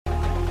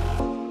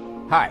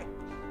Hi,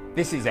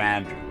 this is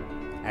Andrew,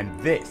 and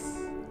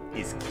this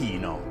is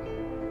Keen On,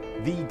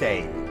 the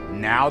daily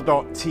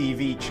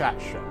now.tv chat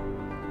show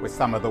with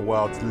some of the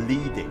world's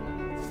leading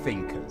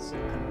thinkers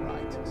and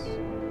writers.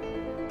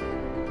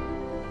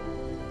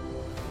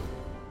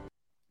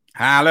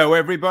 Hello,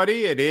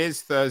 everybody. It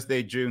is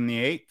Thursday, June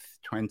the 8th,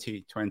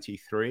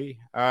 2023.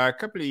 A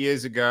couple of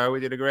years ago,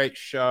 we did a great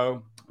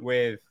show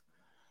with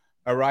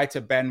a writer,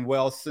 Ben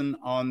Wilson,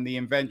 on the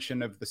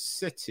invention of the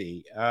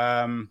city.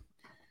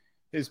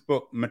 His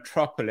book,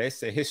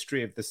 Metropolis, A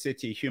History of the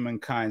City,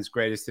 Humankind's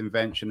Greatest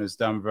Invention, has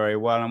done very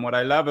well. And what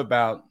I love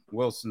about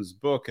Wilson's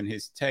book and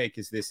his take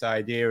is this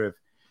idea of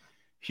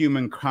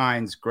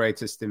humankind's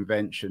greatest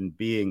invention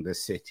being the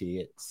city.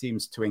 It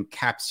seems to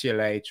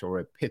encapsulate or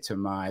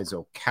epitomize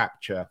or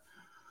capture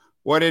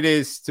what it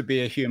is to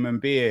be a human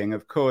being.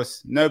 Of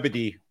course,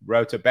 nobody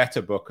wrote a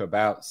better book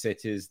about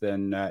cities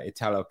than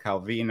Italo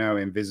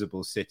Calvino,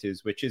 Invisible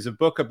Cities, which is a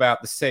book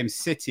about the same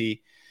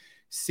city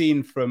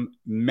seen from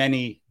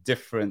many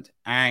different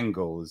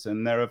angles.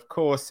 And there, of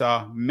course,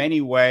 are many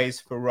ways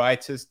for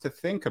writers to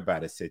think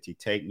about a city.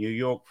 Take New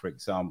York, for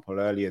example.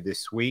 Earlier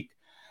this week,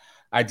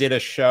 I did a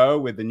show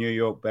with the New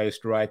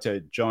York-based writer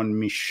John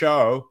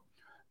Michaud,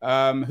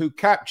 who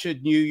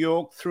captured New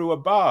York through a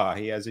bar.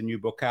 He has a new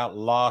book out,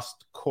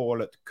 Last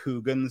Call at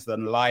Coogan's, The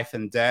Life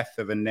and Death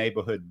of a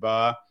Neighborhood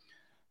Bar.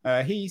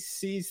 He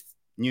sees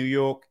New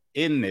York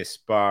in this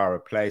bar, a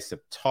place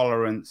of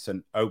tolerance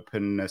and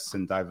openness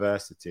and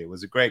diversity. It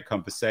was a great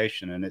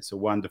conversation, and it's a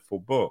wonderful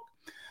book.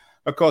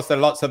 Of course, there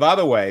are lots of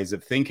other ways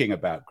of thinking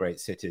about great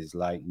cities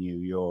like New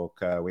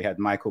York. We had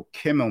Michael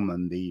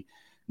Kimmelman, the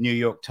New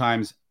York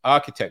Times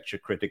architecture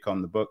critic,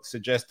 on the book,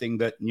 suggesting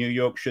that New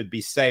York should be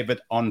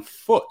savored on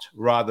foot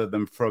rather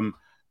than from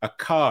a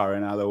car.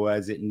 In other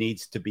words, it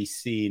needs to be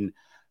seen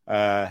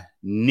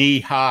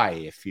knee high,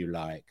 if you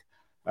like.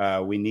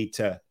 We need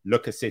to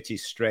look a city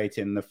straight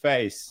in the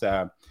face.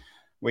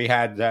 We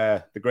had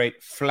the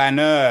great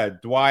flaneur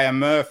Dwyer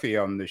Murphy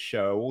on the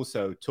show,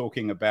 also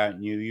talking about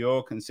New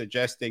York and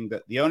suggesting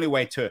that the only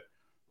way to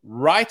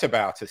write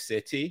about a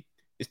city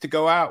is to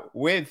go out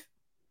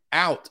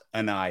without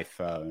an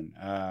iPhone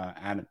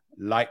and,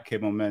 like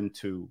Kimmelman,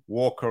 to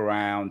walk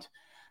around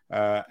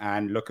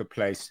and look a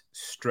place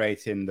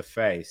straight in the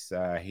face.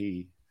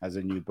 He has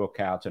a new book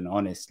out, An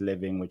Honest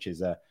Living, which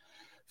is a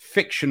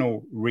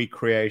fictional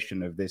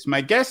recreation of this.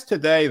 My guest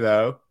today,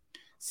 though,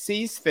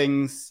 sees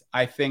things,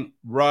 I think,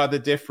 rather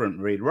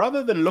different, Reed.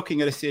 Rather than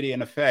looking at a city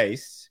in the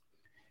face,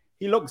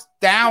 he looks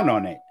down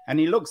on it. And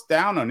he looks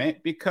down on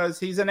it because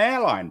he's an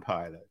airline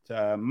pilot.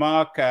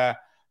 Mark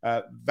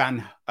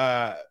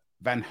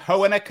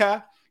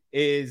Vanhoenacker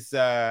is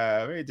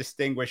a very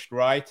distinguished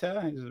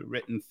writer. He's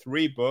written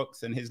 3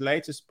 books, and his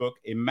latest book,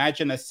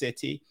 Imagine a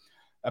City,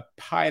 A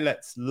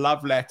Pilot's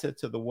Love Letter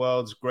to the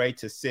World's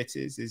Greatest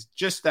Cities, is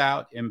just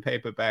out in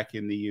paperback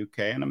in the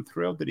UK. And I'm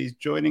thrilled that he's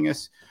joining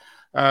us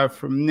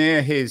from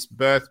near his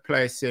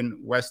birthplace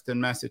in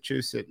Western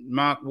Massachusetts.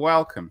 Mark,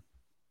 welcome.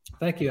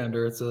 Thank you,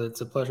 Andrew.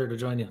 It's a pleasure to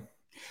join you.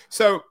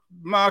 So,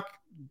 Mark,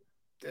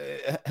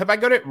 have I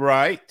got it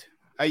right?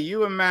 Are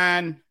you a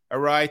man, a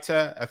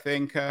writer, a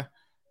thinker,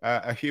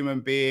 a human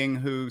being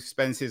who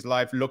spends his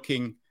life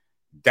looking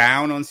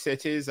down on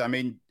cities? I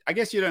mean, I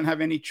guess you don't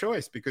have any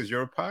choice because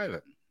you're a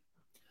pilot.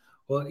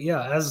 Well,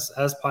 yeah, as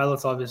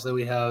pilots, obviously,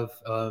 we have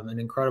an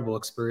incredible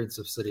experience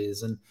of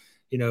cities. And,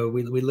 you know,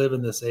 we live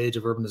in this age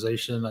of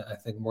urbanization. I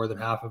think more than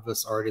half of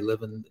us already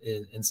live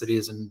in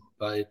cities, and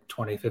by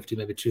 2050,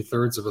 maybe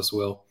 2/3 of us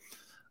will.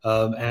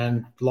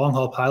 And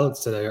long-haul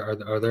pilots today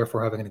are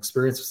therefore having an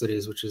experience of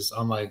cities which is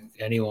unlike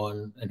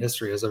anyone in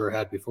history has ever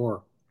had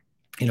before.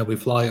 You know, we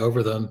fly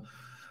over them.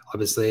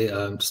 Obviously,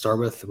 to start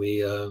with,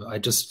 I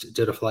just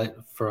did a flight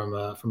from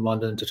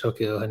London to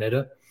Tokyo,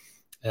 Haneda,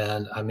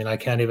 and I mean, I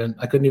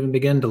couldn't even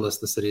begin to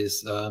list the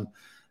cities that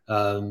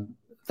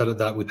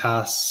we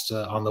passed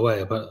on the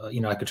way. But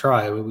you know, I could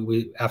try.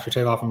 We after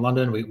takeoff from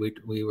London,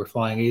 we were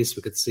flying east.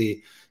 We could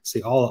see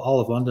all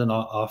of London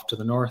off to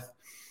the north,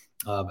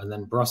 and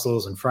then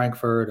Brussels and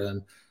Frankfurt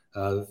and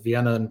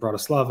Vienna and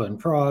Bratislava and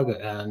Prague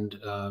and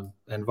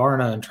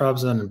Varna and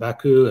Trabzon and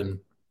Baku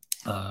and.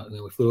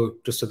 We flew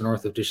just to the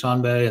north of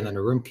Dushanbe and then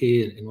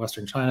Urumqi in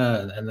western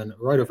China, and then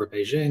right over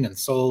Beijing and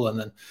Seoul and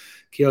then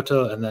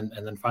Kyoto, and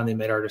then finally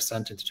made our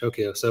descent into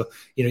Tokyo. So,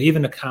 you know,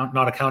 even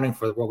not accounting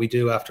for what we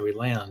do after we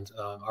land,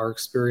 our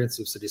experience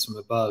of cities from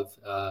above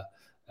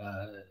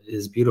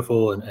is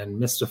beautiful and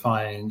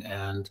mystifying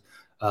and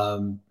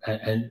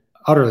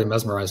utterly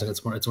mesmerizing.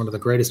 It's one of the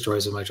greatest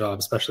joys of my job,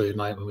 especially at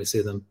night when we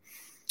see them.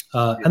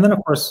 And then, of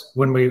course,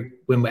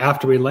 when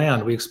after we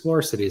land, we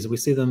explore cities and we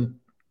see them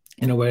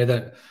in a way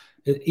that,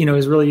 you know,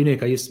 is really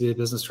unique. I used to be a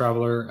business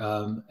traveler,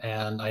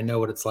 and I know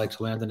what it's like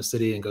to land in a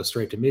city and go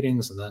straight to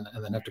meetings, and then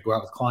have to go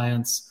out with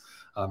clients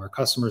or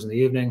customers in the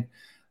evening,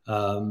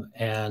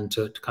 and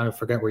to kind of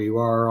forget where you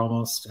are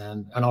almost.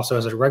 And also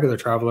as a regular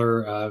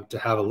traveler, to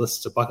have a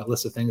bucket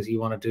list of things you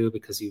want to do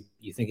because you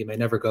think you may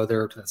never go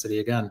there to that city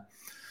again.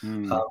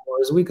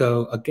 Whereas we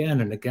go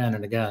again and again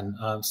and again,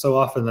 so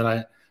often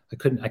that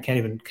I can't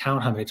even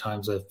count how many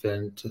times I've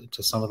been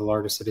to some of the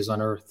largest cities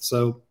on earth.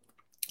 So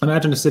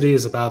Imagine a City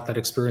is about that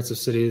experience of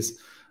cities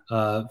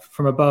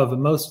from above,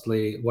 and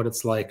mostly what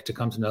it's like to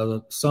come to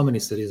know so many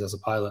cities as a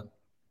pilot.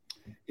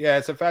 Yeah,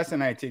 it's a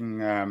fascinating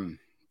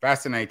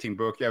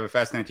book. You have a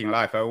fascinating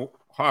life. I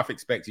half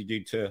expected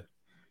you to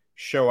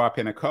show up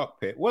in a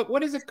cockpit.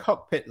 What is a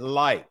cockpit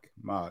like,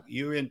 Mark?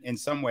 You in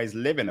some ways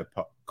live in a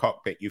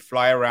cockpit. You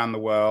fly around the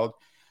world.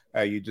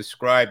 You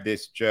describe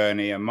this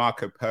journey, a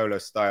Marco Polo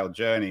style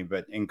journey,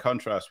 but in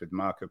contrast with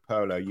Marco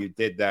Polo, you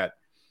did that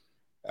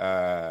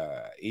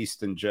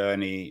Eastern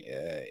journey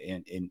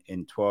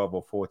in 12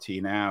 or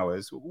 14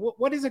 hours.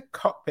 What is a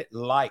cockpit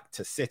like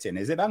to sit in?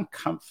 Is it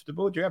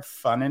uncomfortable? Do you have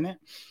fun in it?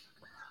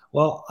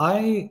 Well,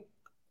 I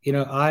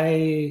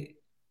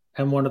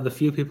am one of the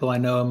few people I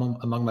know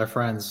among my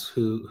friends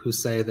who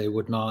say they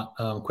would not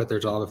quit their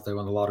job if they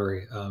won the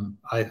lottery.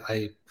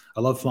 I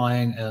love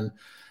flying, and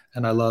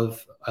I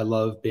love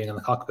being in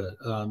the cockpit.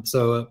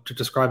 So to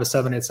describe a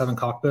 787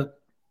 cockpit,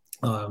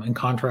 in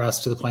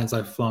contrast to the planes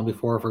I've flown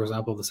before, for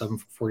example, the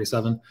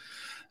 747,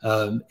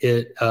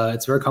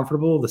 it's very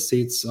comfortable. The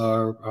seats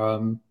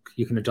are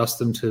you can adjust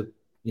them to,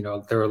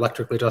 they're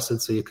electrically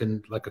adjusted, so you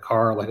can, like a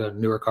car, like a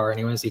newer car,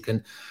 anyways, you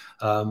can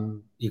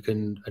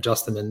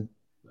adjust them in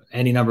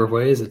any number of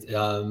ways.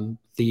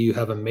 You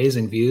have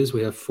amazing views.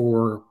 We have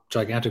 4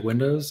 gigantic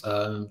windows,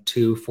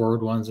 2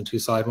 forward ones and 2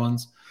 side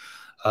ones.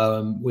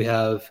 We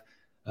have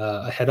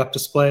a head-up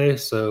display,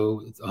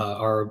 so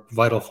our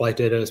vital flight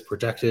data is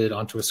projected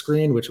onto a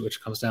screen,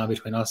 which comes down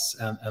between us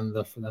and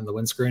the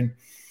windscreen.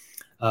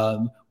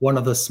 One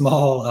of the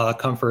small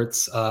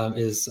comforts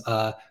is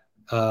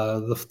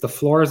the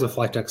floors of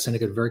flight decks tend to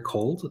get very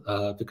cold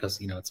because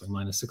it's like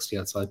minus 60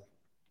 outside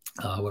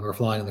when we're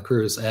flying in the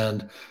cruise,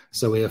 and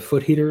so we have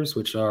foot heaters,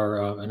 which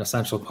are an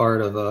essential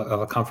part of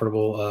a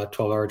comfortable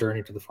 12-hour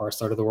journey to the far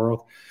side of the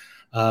world.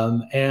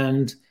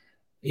 And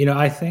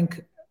I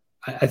think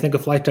a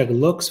flight deck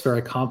looks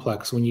very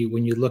complex when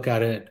you look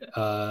at it,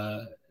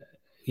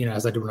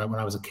 as I did when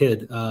I was a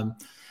kid.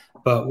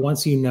 But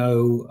once you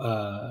know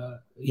a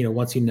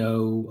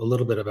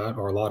little bit about,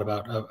 or a lot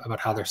about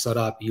how they're set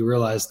up, you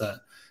realize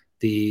that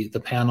the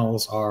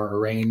panels are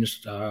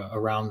arranged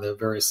around the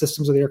various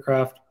systems of the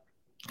aircraft.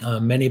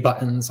 Many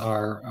buttons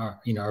are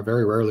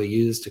very rarely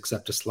used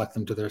except to select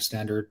them to their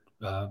standard,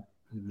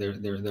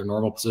 their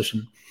normal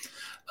position,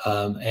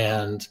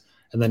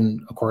 and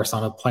then, of course,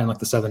 on a plane like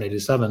the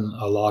 787,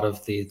 a lot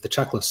of the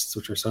checklists,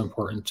 which are so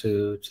important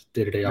to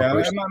day-to-day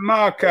operations.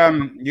 Mark,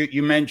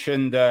 you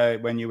mentioned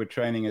when you were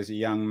training as a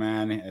young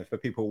man. For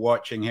people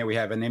watching here, we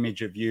have an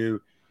image of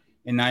you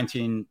in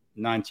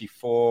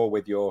 1994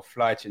 with your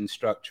flight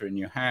instructor in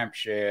New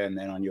Hampshire, and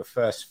then on your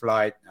first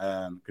flight,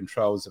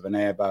 controls of an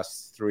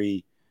Airbus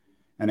 3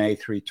 and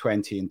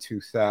A320 in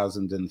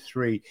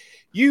 2003.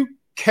 You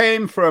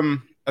came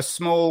from a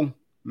small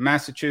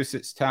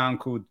Massachusetts town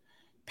called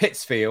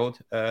Pittsfield,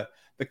 the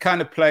kind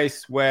of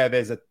place where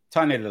there's a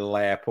tiny little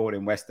airport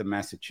in Western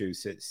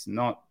Massachusetts,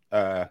 not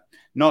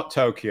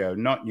Tokyo,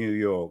 not New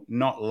York,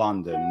 not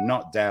London,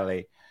 not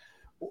Delhi.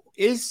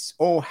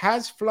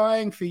 Has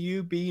flying for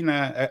you been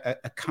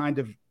a kind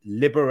of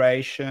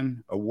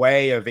liberation, a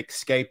way of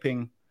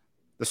escaping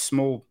the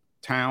small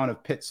town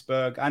of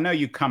Pittsburgh? I know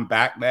you come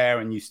back there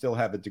and you still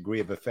have a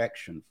degree of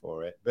affection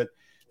for it, but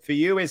for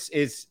you,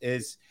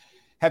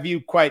 have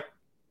you quite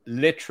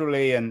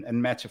literally and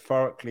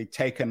metaphorically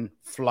taken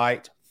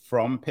flight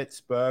from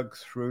Pittsburgh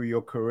through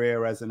your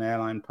career as an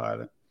airline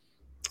pilot?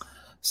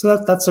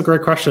 So that's a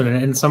great question,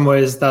 and in some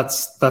ways,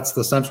 that's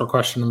the central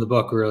question in the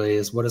book. Really,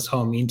 is what does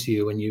home mean to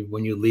you when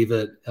you leave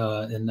it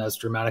in as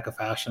dramatic a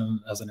fashion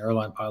as an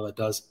airline pilot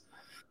does?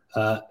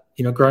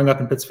 Growing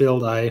up in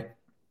Pittsfield, I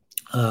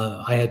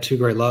had 2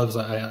 great loves.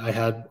 I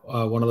had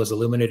one of those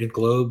illuminated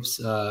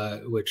globes,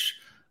 which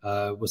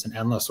was an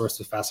endless source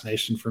of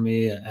fascination for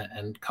me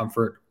and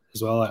comfort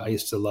as well. I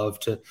used to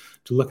love to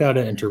look at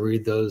it and to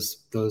read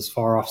those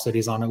far off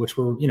cities on it, which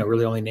were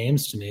really only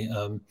names to me,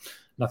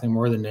 nothing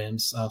more than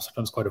names.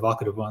 Sometimes quite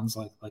evocative ones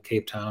like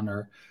Cape Town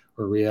or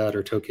Riyadh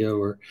or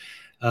Tokyo,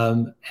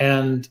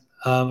 and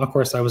of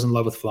course I was in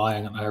love with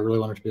flying and I really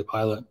wanted to be a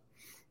pilot,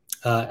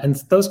 and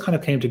those kind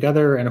of came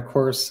together. And of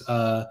course,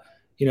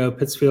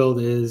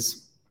 Pittsfield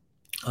is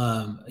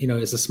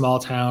a small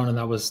town, and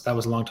that was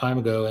a long time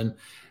ago, and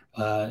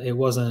it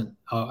wasn't.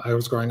 I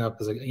was growing up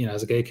as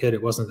a gay kid.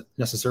 It wasn't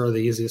necessarily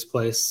the easiest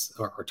place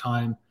or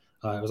time.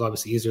 It was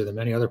obviously easier than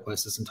many other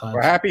places and times.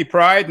 Well, happy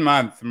Pride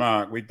Month,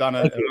 Mark. We've done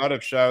a lot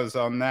of shows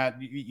on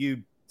that.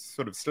 You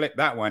sort of slipped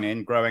that one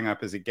in. Growing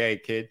up as a gay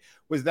kid,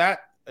 was that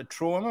a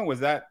trauma? Was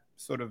that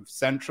sort of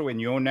central in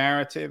your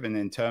narrative and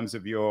in terms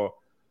of your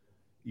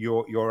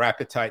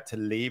appetite to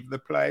leave the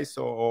place,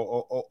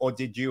 or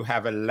did you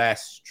have a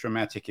less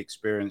traumatic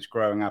experience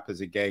growing up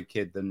as a gay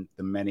kid than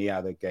many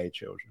other gay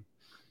children?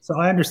 So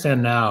I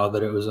understand now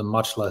that it was a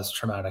much less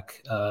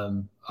traumatic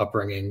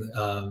upbringing.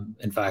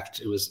 In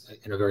fact, it was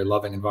in a very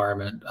loving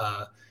environment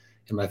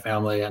in my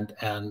family and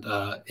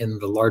in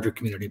the larger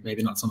community,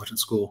 maybe not so much at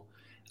school.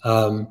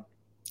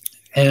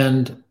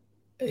 And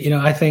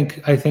I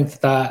think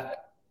that,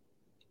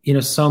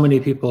 so many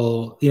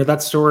people,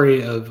 that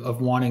story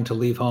of wanting to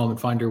leave home and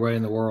find your way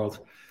in the world,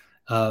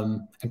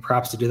 and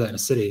perhaps to do that in a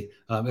city.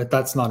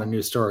 That's not a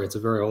new story. It's a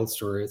very old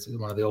story. It's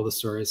one of the oldest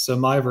stories. So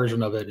my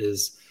version of it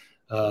is,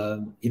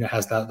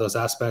 has those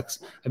aspects.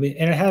 I mean,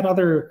 and it had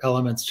other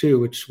elements too,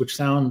 which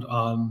sound,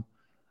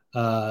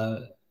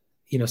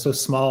 so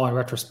small in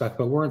retrospect,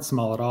 but weren't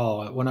small at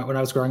all. When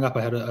I was growing up,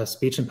 I had a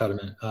speech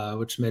impediment,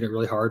 which made it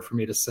really hard for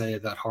me to say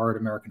that hard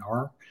American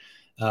R.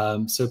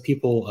 So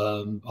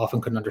people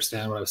often couldn't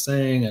understand what I was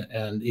saying,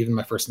 and even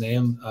my first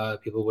name,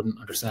 people wouldn't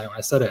understand it when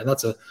I said it.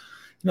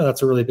 And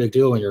that's a really big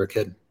deal when you're a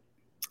kid.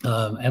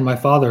 And my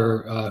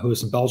father, who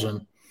was in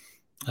Belgium,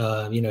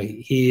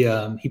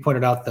 he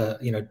pointed out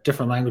that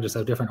different languages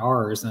have different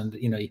R's, and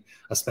a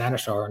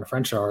Spanish R and a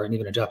French R and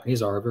even a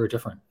Japanese R are very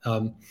different.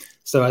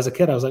 So as a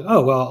kid, I was like,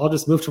 oh well, I'll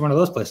just move to one of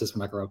those places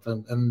when I grow up,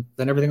 and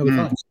then everything will be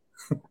fine.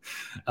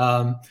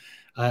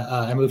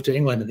 I moved to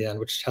England in the end,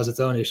 which has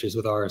its own issues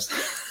with R's.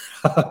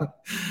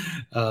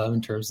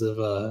 In terms of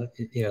the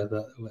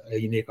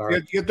unique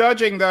art. You're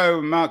dodging, though,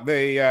 Mark,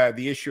 the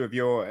issue of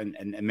your,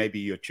 and maybe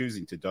you're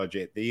choosing to dodge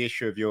it, the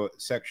issue of your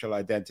sexual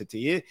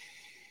identity.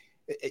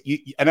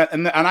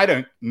 And I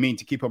don't mean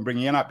to keep on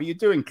bringing it up, but you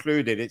do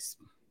include it. It's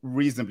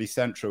reasonably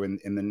central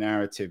in the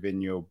narrative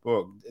in your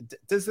book.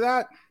 Does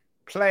that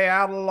play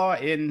out a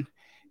lot in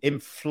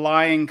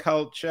flying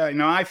culture?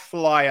 I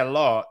fly a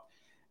lot,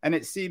 and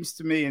it seems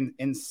to me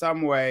in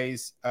some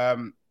ways,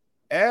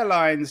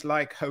 airlines,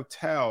 like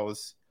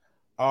hotels,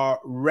 are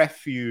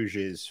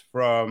refuges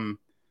from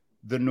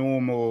the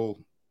normal,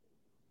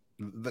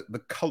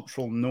 the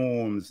cultural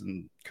norms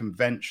and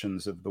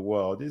conventions of the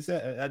world.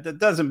 That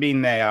doesn't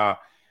mean they are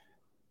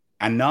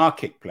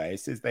anarchic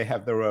places. They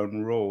have their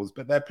own rules,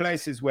 but they're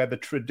places where the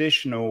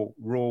traditional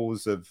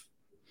rules of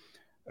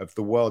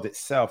the world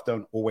itself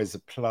don't always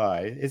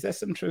apply. Is there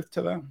some truth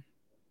to that?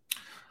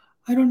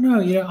 I don't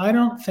know. I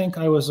don't think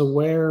I was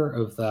aware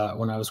of that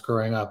when I was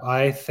growing up.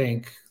 I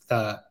think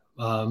that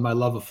my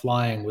love of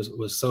flying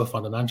was so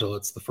fundamental.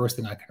 It's the first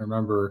thing I can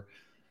remember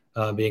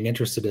being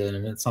interested in,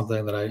 and it's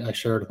something that I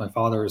shared with my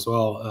father as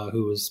well,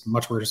 who was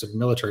much more interested in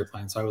military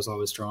planes. I was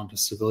always drawn to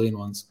civilian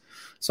ones.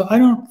 So I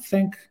don't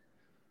think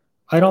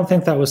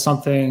that was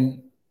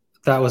something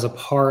that was a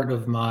part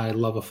of my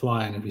love of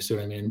flying, if you see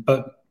what I mean.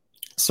 But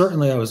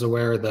certainly, I was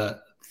aware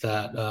that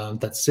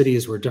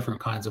cities were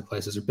different kinds of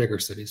places, or bigger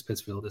cities.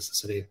 Pittsfield is a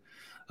city.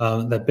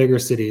 That bigger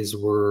cities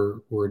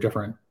were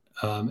different,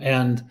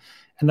 and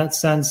in that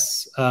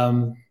sense,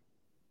 the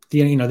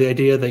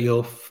idea that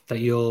you'll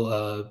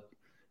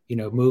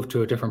move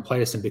to a different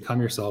place and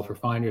become yourself or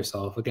find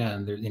yourself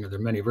again. There are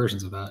many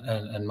versions of that,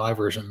 and my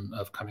version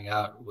of coming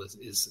out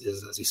is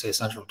as you say,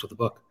 central to the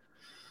book.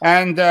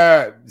 And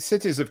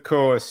cities, of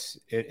course,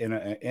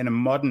 in a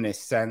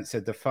modernist sense,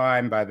 are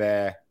defined by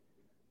their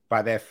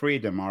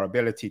freedom, our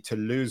ability to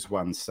lose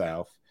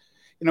oneself.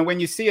 When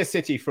you see a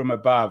city from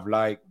above,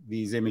 like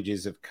these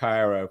images of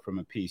Cairo from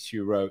a piece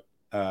you wrote,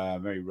 a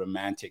very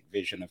romantic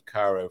vision of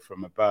Cairo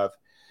from above,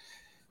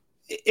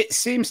 it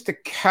seems to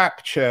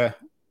capture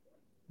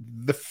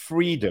the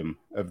freedom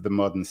of the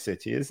modern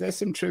city. Is there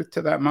some truth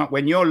to that, Mark?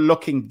 When you're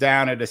looking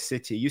down at a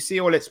city, you see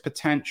all its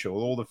potential,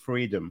 all the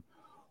freedom,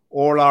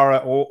 all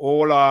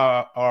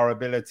our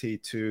ability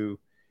to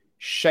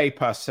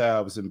shape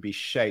ourselves and be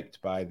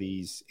shaped by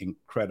these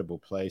incredible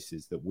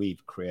places that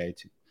we've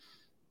created.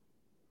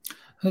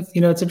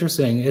 It's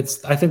interesting.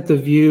 I think the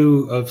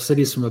view of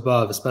cities from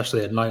above,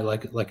 especially at night,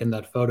 like in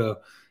that photo,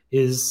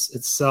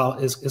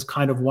 is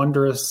kind of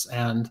wondrous,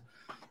 and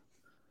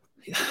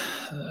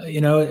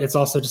it's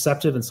also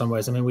deceptive in some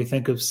ways. I mean, we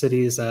think of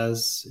cities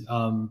as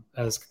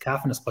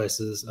cacophonous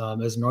places,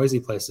 as noisy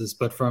places,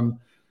 but from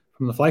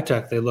the flight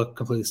deck, they look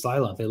completely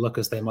silent. They look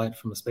as they might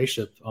from a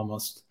spaceship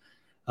almost.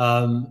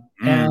 And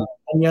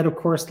yet, of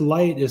course,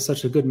 light is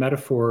such a good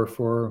metaphor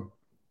for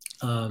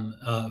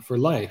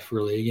life.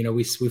 Really,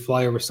 we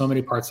fly over so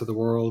many parts of the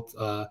world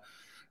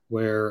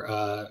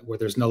where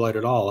there's no light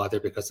at all, either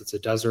because it's a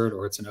desert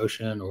or it's an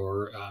ocean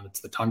or it's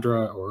the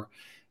tundra or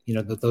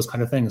those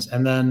kind of things.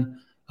 And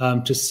then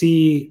to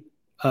see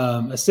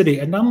a city,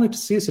 and not only to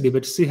see a city,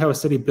 but to see how a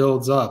city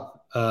builds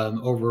up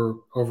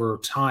over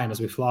time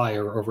as we fly,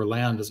 or over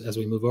land as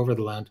we move over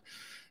the land.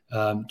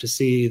 To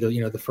see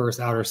the first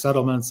outer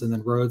settlements, and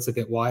then roads that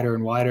get wider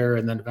and wider,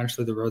 and then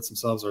eventually the roads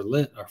themselves are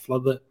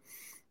floodlit,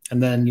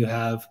 and then you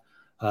have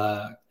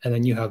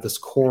this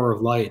core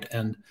of light,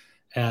 and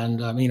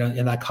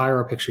in that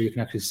Cairo picture, you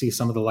can actually see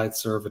some of the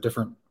lights are of a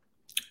different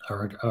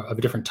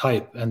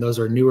type, and those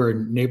are newer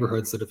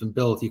neighborhoods that have been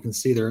built. You can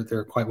see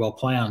they're quite well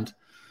planned,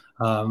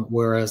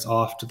 whereas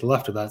off to the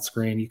left of that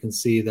screen, you can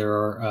see there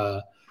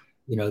are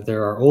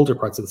older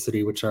parts of the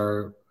city which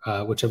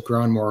have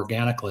grown more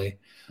organically.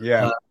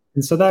 Yeah.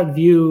 And so that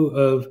view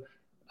of,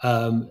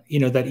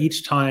 that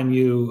each time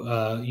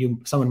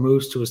someone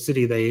moves to a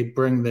city, they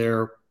bring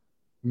their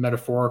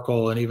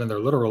metaphorical and even their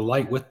literal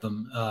light with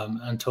them,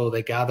 until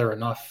they gather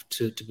enough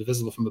to be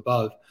visible from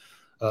above,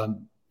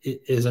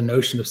 is a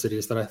notion of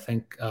cities that I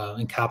think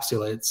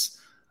encapsulates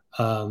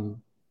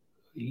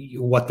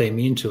what they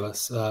mean to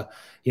us.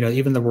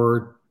 Even the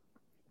word,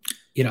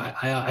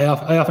 I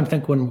often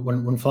think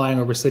when flying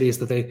over cities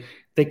that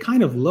they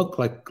kind of look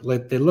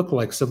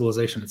like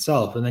civilization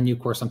itself, and then you of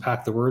course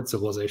unpack the word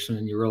civilization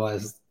and you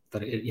realize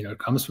that it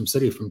comes from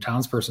city, from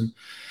townsperson,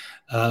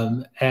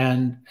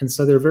 and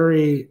so they're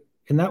very,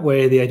 in that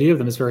way, the idea of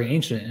them is very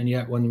ancient, and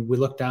yet when we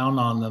look down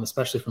on them,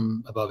 especially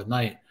from above at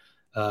night,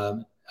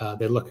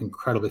 they look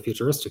incredibly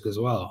futuristic as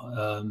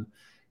well.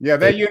 Yeah,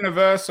 they're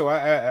universal.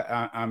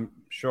 I'm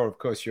sure, of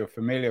course, you're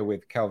familiar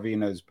with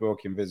Calvino's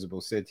book,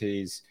 Invisible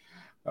Cities,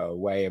 a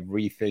way of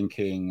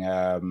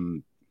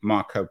rethinking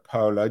Marco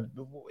Polo. Do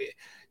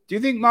you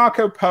think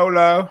Marco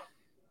Polo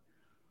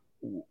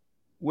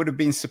would have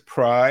been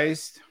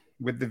surprised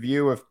with the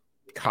view of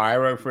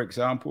Cairo, for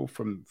example,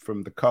 from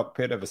the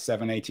cockpit of a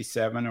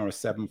 787 or a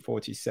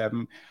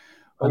 747?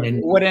 I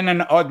mean, would in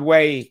an odd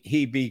way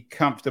he be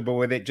comfortable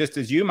with it, just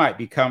as you might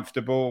be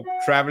comfortable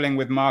traveling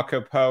with Marco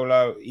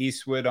Polo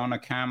eastward on a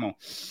camel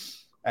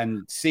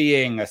and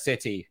seeing a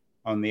city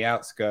on the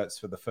outskirts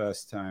for the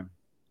first time?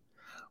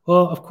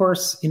 Well, of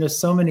course,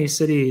 so many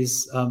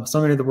cities,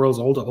 so many of the world's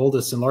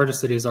oldest and largest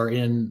cities are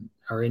in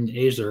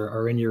Asia,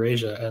 are in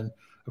Eurasia, and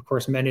of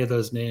course, many of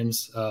those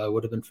names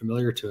would have been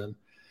familiar to him.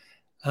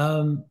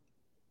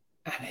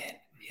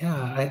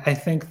 I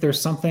think there's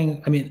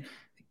something. I mean,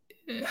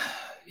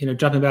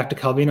 jumping back to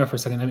Calvino for a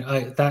second,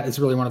 that is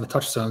really one of the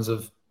touchstones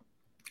of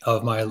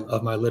my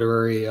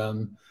literary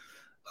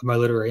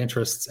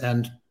interests.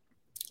 And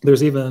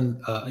there's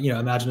even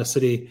imagine a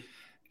city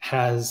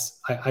has.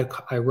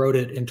 I wrote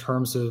it in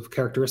terms of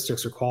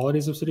characteristics or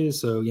qualities of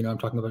cities. So I'm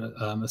talking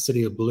about a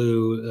city of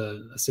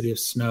blue, a city of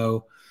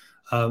snow,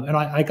 and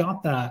I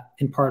got that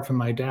in part from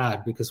my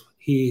dad, because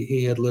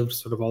he had lived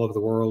sort of all over the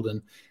world,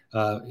 and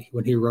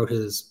when he wrote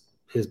his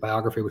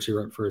biography, which he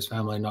wrote for his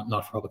family,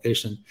 not for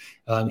publication,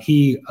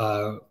 he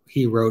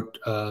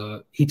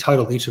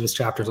titled each of his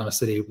chapters on a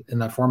city in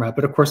that format.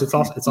 But of course, it's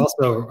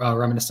also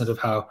reminiscent of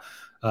how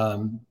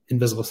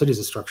Invisible Cities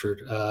is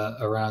structured,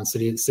 around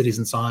cities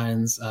and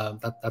signs,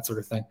 that sort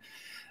of thing.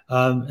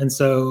 And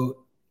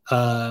so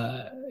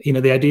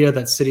the idea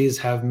that cities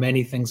have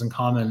many things in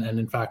common, and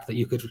in fact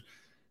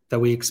that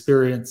we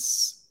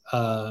experience.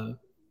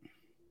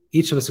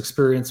 Each of us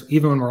experience,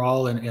 even when we're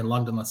all in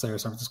London, let's say, or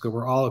San Francisco,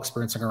 we're all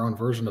experiencing our own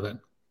version of it.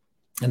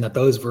 And that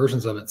those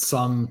versions of it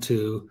sum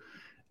to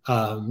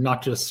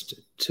not just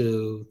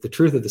to the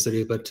truth of the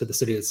city, but to the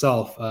city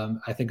itself,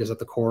 I think is at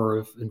the core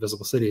of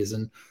Invisible Cities.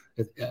 And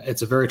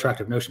it's a very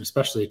attractive notion,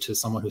 especially to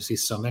someone who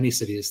sees so many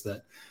cities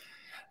that,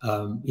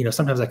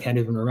 sometimes I can't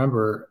even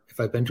remember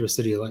if I've been to a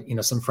city. Like,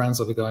 some friends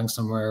will be going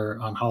somewhere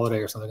on holiday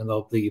or something, and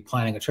they'll be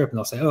planning a trip, and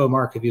they'll say, "Oh,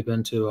 Mark, have you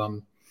been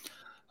to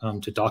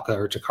Dhaka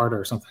or Jakarta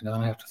or something?" And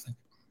then I have to think,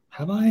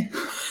 have I?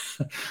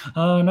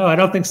 No, I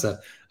don't think so.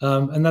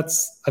 And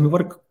that's,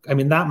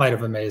 that might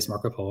have amazed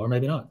Marco Polo, or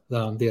maybe not.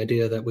 The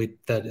idea that we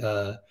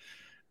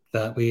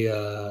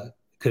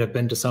could have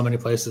been to so many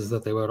places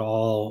that they would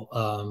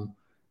all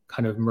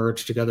kind of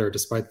merge together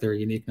despite their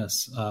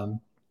uniqueness.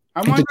 I'm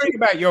wondering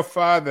about your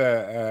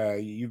father.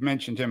 You've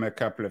mentioned him a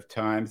couple of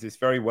times. He's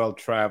very well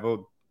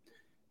traveled.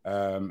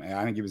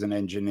 I think he was an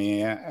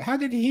engineer. How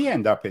did he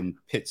end up in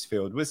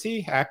Pittsfield? Was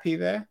he happy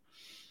there?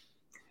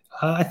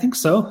 I think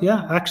so.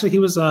 Yeah, actually, he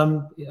was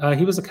a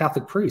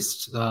Catholic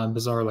priest.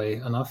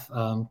 Bizarrely enough,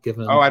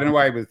 given. Oh, I don't know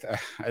why he was.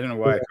 I don't know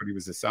why I thought he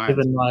was a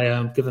scientist.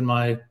 Given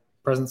my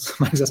presence,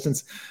 my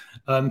existence,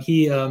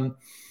 he was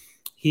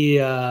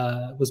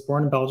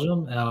born in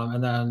Belgium,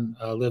 and then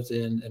lived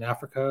in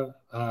Africa,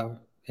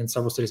 in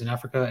several cities in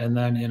Africa, and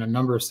then in a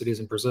number of cities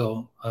in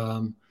Brazil.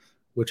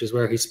 Which is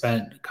where he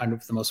spent kind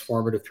of the most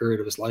formative period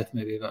of his life,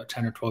 maybe about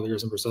 10 or 12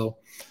 years in Brazil.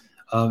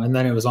 And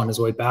then it was on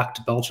his way back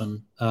to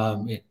Belgium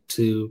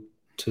to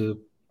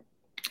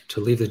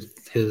leave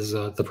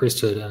the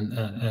priesthood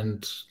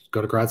and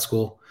go to grad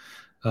school,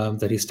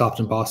 that he stopped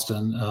in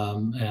Boston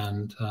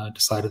and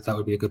decided that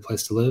would be a good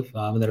place to live.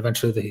 And then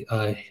eventually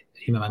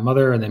he met my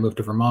mother, and they moved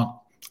to Vermont,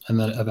 and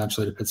then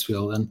eventually to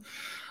Pittsfield. And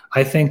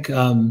I think,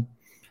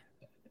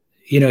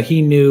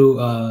 he knew,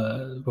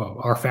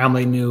 our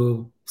family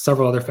knew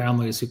several other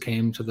families who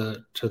came to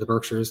the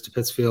Berkshires, to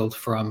Pittsfield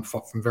from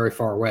very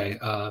far away,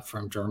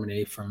 from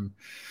Germany, from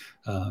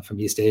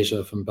East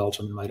Asia, from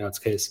Belgium in my dad's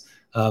case.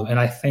 And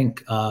I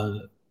think,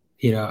 I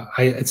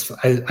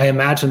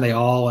imagine they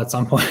all at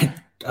some point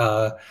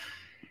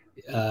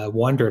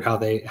wondered how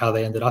they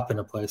ended up in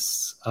a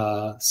place.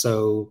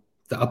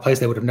 A place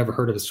they would have never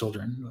heard of as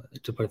children,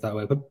 to put it that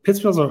way. But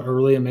Pittsfield's a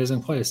really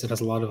amazing place. It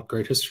has a lot of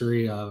great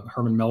history.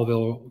 Herman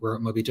Melville wrote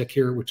Moby Dick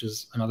here, which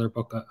is another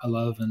book I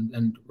love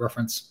and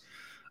reference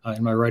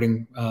in my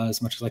writing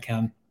as much as I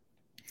can.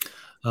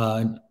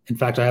 In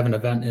fact, I have an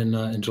event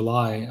in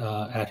July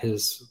at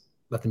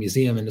the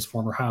museum in his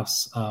former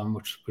house,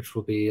 which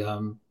will be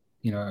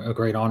a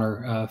great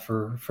honor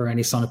for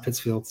any son of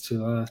Pittsfield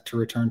to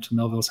return to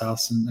Melville's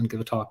house and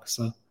give a talk.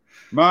 So,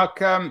 Mark,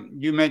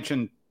 you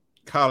mentioned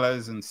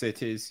colors and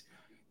cities.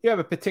 You have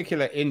a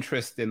particular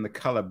interest in the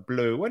color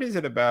blue. What is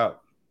it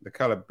about the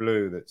color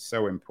blue that's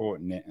so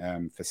important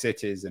for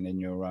cities and in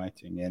your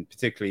writing, and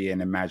particularly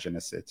in Imagine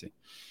a City?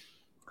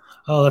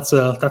 Oh, that's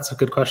a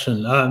good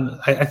question.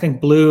 I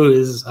think blue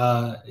is,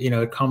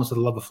 it comes with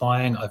a love of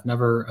flying. I've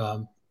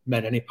never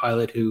met any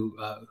pilot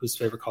whose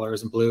favorite color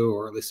isn't blue,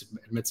 or at least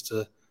admits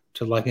to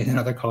liking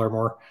another color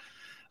more.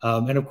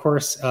 And of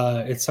course,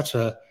 it's such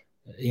a,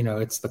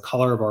 it's the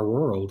color of our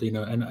world,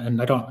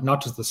 and I don't,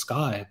 not just the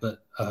sky, but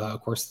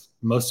of course,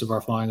 most of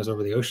our flying is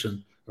over the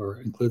ocean,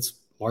 or includes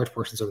large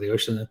portions over the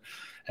ocean.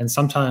 And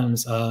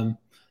sometimes,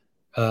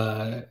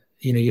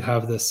 you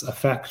have this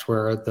effect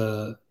where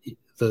the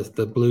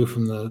blue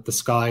from the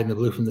sky and the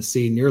blue from the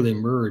sea nearly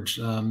merge,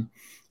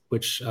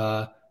 which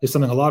is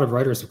something a lot of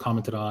writers have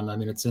commented on. I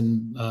mean, it's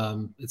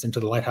Into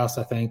the Lighthouse,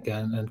 I think,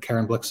 and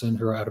Karen Blixen,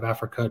 who are out of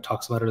Africa,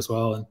 talks about it as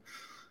well, and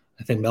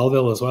I think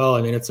Melville as well.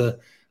 I mean, it's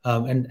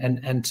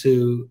and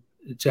to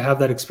have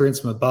that experience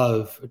from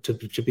above,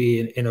 to be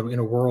in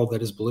a world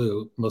that is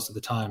blue most of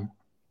the time,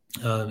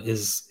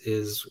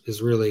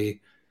 is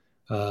really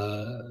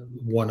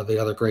one of the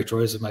other great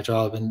joys of my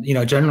job. And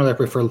generally I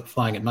prefer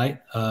flying at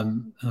night.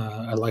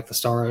 I like the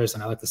stars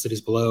and I like the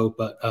cities below,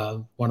 but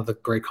one of the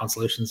great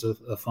consolations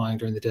of flying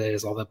during the day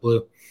is all that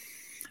blue.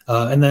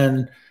 And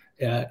then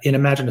in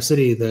Imagine a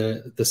City,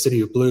 the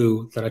city of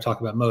blue that I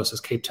talk about most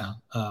is Cape Town,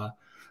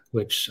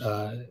 which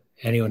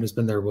anyone who's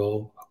been there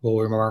will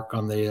remark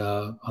on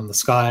the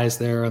skies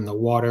there and the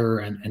water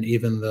and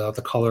even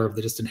the color of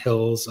the distant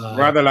hills.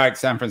 Rather like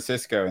San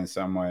Francisco in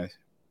some ways.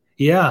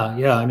 Yeah.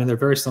 I mean, they're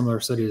very similar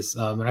cities,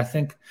 and I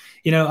think,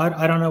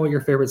 I don't know what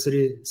your favorite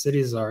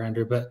cities are,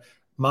 Andrew, but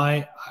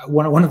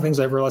one of the things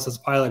I've realized as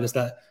a pilot is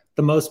that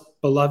the most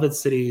beloved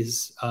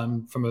cities,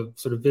 from a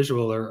sort of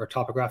visual or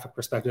topographic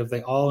perspective,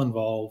 they all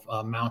involve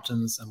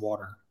mountains and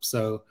water.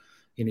 So,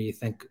 you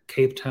think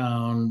Cape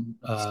Town,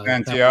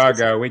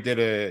 Santiago. We did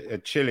a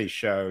Chile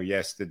show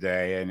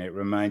yesterday, and it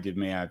reminded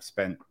me I've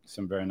spent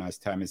some very nice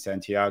time in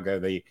Santiago.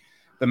 The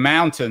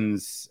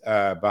mountains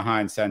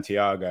behind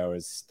Santiago are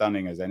as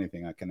stunning as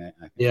anything I can.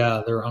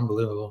 Yeah, they're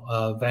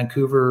unbelievable.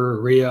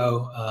 Vancouver,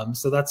 Rio.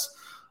 So that's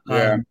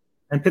and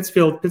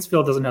Pittsfield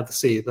doesn't have the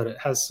sea, but it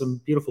has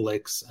some beautiful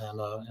lakes.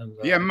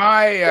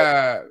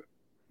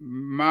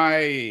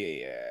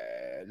 My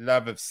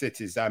love of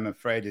cities, I'm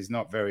afraid, is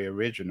not very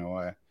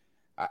original.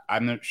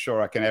 I'm not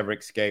sure I can ever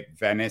escape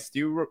Venice.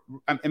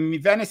 I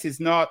mean, Venice is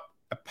not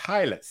a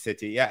pilot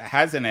city. Yeah, it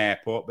has an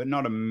airport, but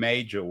not a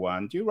major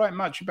one. Do you write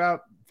much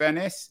about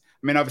Venice?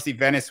 I mean, obviously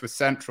Venice was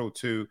central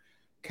to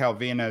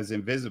Calvino's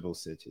Invisible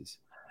Cities.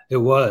 It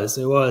was.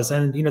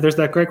 And, there's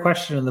that great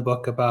question in the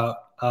book about,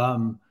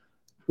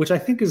 which I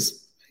think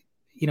is,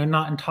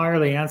 not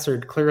entirely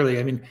answered clearly.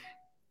 I mean,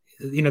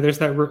 there's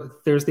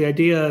the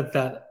idea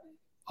that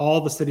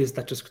all the cities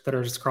that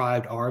are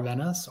described are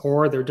Venice,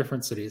 or they're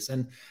different cities.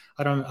 And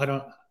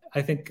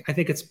I think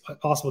it's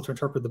possible to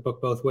interpret the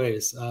book both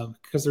ways,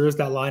 because there is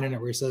that line in it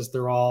where he says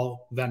they're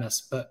all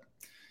Venice, but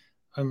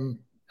I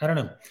don't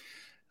know.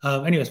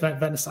 Anyways,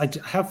 Venice, I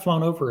have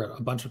flown over it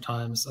a bunch of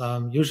times.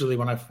 Usually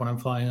when I'm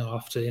flying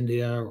off to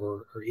India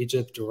or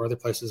Egypt or other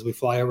places, we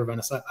fly over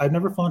Venice. I've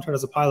never flown to it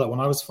as a pilot.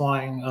 When I was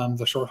flying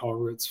the short haul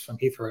routes from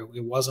Heathrow,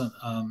 it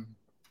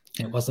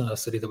wasn't a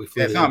city that we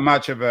flew. It's not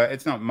much of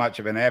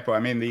an airport.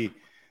 I mean, the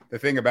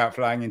thing about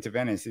flying into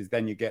Venice is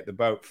then you get the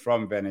boat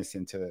from Venice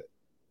into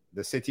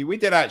the city. We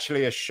did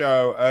actually a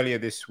show earlier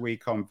this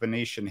week on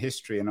Venetian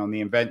history and on the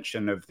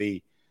invention of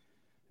I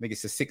think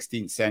it's the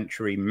 16th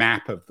century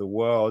map of the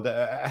world.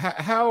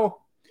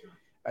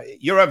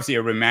 You're obviously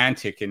a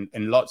romantic in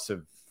lots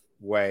of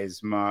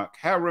ways, Mark.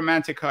 How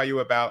romantic are you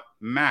about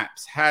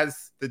maps?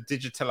 Has the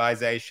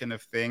digitalization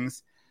of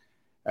things,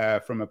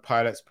 from a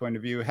pilot's point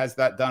of view, has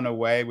that done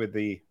away with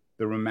the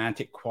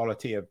romantic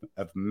quality of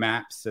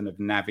maps and of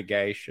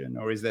navigation,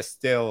 or is there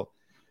still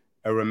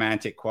a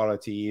romantic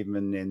quality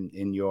even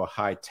in your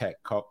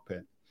high-tech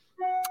cockpit?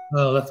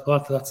 Oh,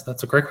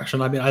 that's a great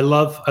question. I mean, I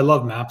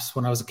love maps.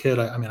 When I was a kid,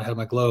 I had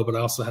my globe, but I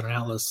also had an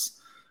atlas,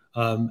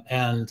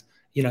 and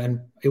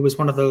it was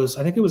one of those.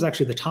 I think it was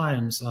actually the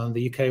Times,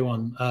 the UK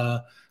one,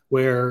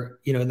 where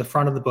in the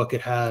front of the book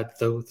it had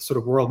the sort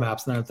of world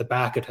maps, and then at the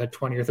back it had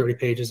 20 or 30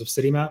 pages of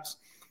city maps,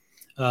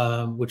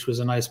 which was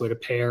a nice way to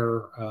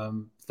pair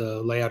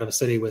the layout of a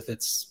city with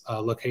its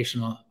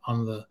location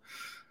on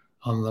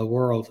the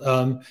world.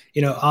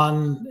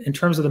 In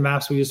terms of the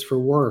maps we use for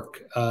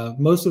work,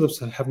 most of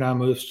them have now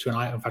moved to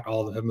in fact,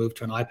 all of them have moved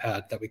to an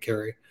iPad that we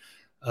carry.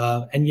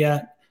 And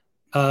yet,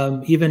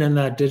 even in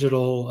that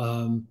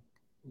digital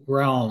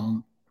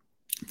realm,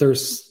 they're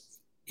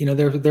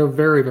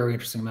very, very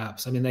interesting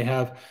maps. I mean, they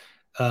have,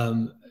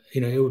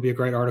 it would be a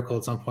great article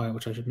at some point,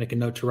 which I should make a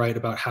note to write,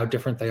 about how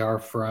different they are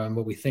from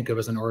what we think of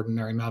as an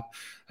ordinary map.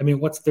 I mean,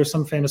 there's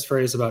some famous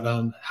phrase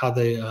about how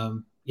they,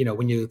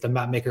 when the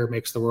map maker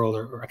makes the world,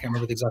 or I can't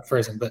remember the exact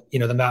phrasing, but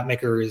the map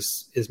maker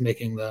is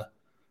making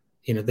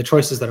the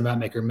choices that a map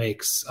maker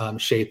makes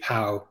shape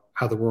how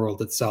the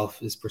world itself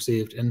is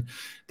perceived, and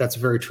that's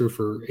very true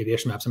for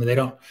aviation maps. I mean,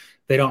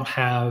 they don't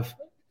have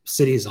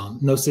cities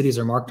no cities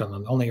are marked on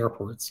them, only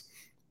airports.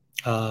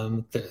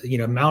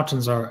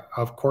 Mountains are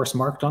of course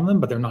marked on them,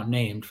 but they're not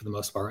named for the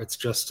most part. It's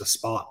just a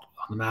spot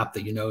on the map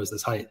that you know is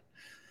this height.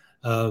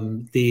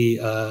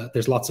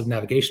 There's lots of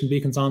navigation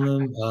beacons on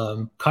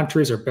them.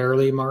 Countries are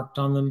barely marked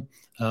on them,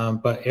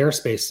 but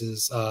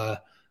airspaces,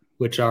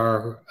 which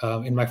are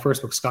in my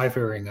first book,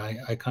 Skyfaring,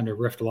 I kind of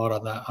riffed a lot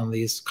on that, on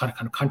these kind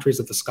of countries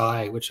of the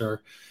sky, which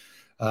are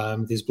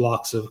these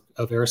blocks of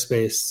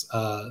airspace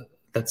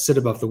that sit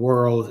above the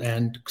world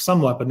and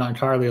somewhat, but not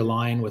entirely,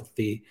 align with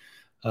the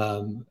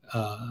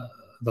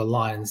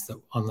lines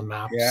that on the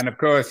maps. Yeah, and of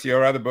course,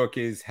 your other book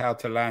is How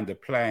to Land a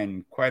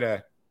Plane. Quite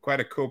a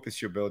corpus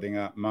you're building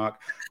up,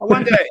 Mark. I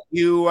wonder,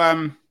 you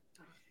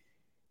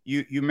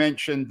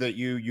mentioned that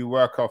you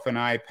work off an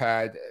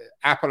iPad.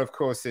 Apple, of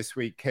course, this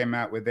week came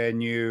out with their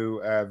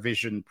new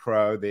Vision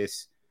Pro,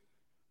 this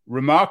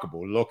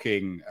remarkable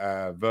looking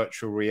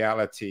virtual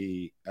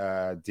reality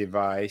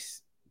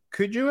device.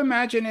 Could you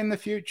imagine in the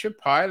future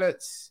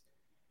pilots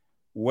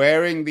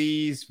wearing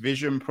these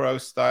Vision Pro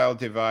style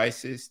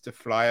devices to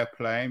fly a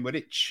plane? Would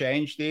it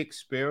change the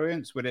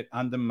experience? Would it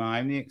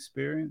undermine the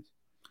experience?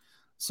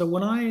 So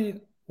when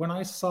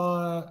I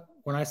saw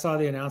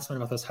the announcement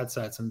about those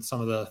headsets and some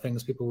of the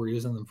things people were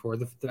using them for,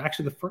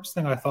 actually the first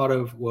thing I thought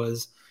of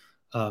was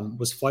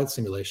flight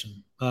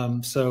simulation.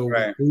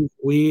 Right.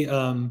 we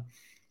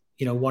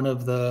one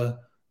of the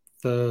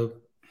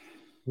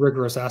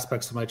rigorous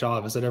aspects of my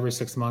job is that every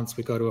 6 months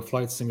we go to a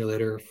flight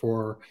simulator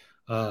for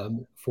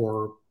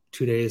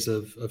 2 days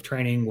of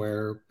training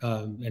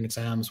and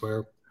exams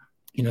where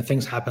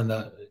things happen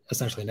that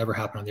essentially never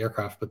happen on the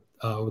aircraft, but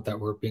that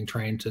we're being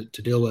trained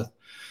to deal with.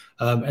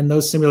 And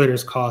those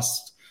simulators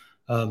cost,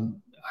 I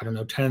don't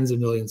know, tens of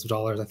millions of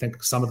dollars. I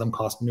think some of them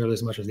cost nearly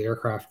as much as the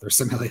aircraft they're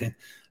simulating.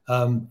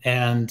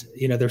 And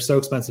they're so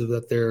expensive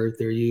that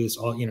they're used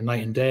all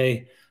night and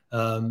day.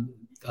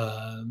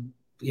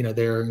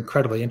 They're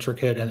incredibly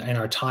intricate, and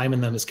our time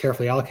in them is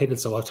carefully allocated.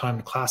 So we'll have time in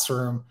the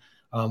classroom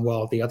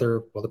while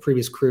the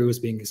previous crew is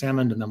being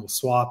examined, and then we'll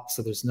swap.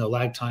 So there's no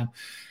lag time.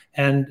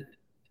 And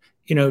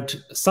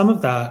some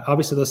of that,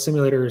 obviously, those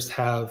simulators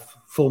have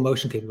full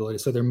motion capability,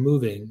 so they're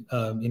moving.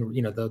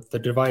 The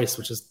device,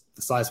 which is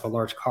the size of a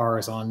large car,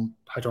 is on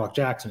hydraulic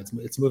jacks, and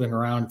it's moving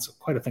around. It's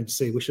quite a thing to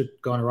see. We should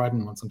go on a ride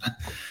in one sometime.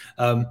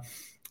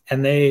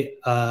 And they,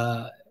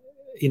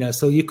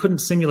 so you couldn't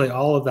simulate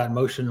all of that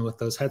motion with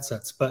those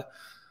headsets. But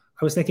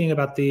I was thinking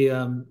about the,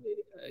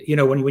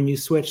 when you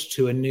switch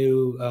to a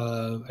new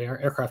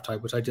aircraft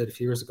type, which I did a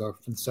few years ago,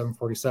 from the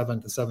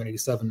 747 to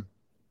 787.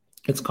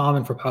 It's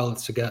common for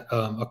pilots to get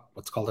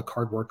what's called a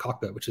cardboard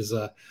cockpit, which is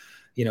a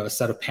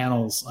set of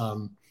panels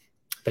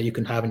that you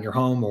can have in your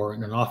home or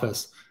in an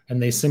office,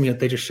 and they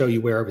just show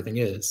you where everything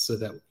is, so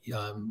that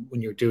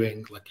when you're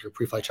doing like your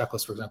pre-flight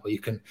checklist, for example,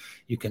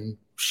 you can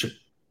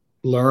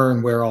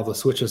learn where all the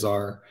switches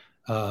are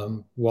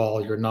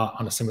while you're not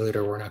on a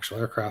simulator or an actual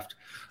aircraft.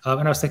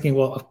 And I was thinking,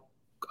 well,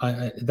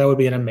 that would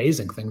be an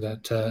amazing thing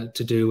to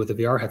do with a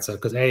VR headset,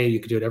 because A, you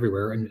could do it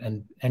everywhere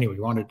and anywhere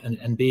you wanted,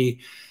 and B,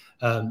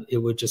 it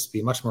would just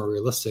be much more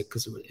realistic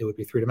because it would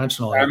be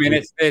three-dimensional. I mean,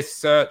 it's this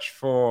search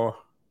for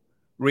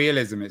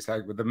realism. It's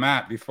like with the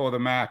map, before the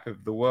map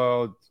of the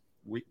world,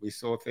 we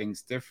saw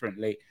things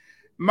differently.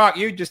 Mark,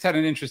 you just had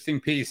an interesting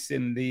piece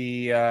in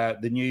the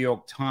New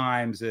York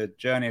Times, a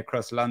journey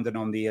across London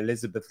on the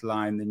Elizabeth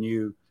line, the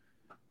new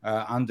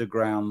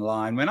underground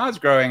line. When I was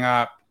growing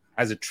up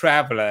as a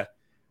traveler,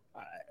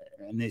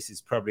 and this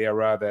is probably a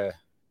rather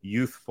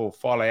youthful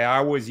folly, I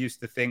always used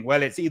to think,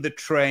 well, it's either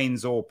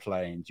trains or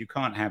planes. You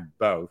can't have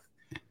both.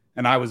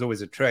 And I was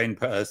always a train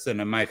person,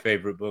 and my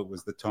favorite book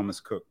was the Thomas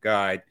Cook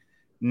Guide.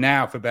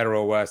 Now, for better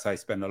or worse, I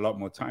spend a lot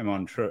more time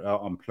on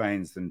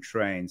planes than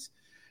trains.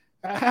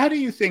 How do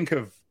you think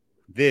of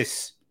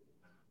this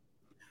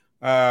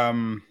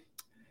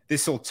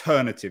this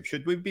alternative?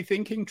 Should we be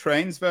thinking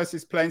trains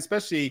versus planes,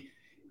 especially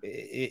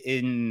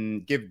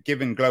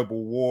given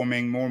global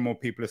warming? More and more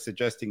people are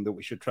suggesting that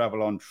we should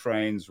travel on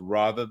trains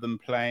rather than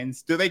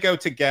planes. Do they go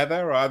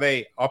together? Are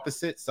they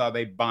opposites? Are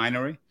they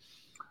binary?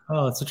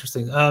 Oh, it's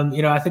interesting.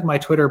 I think my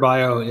Twitter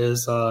bio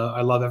is I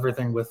love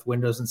everything with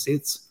windows and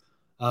seats.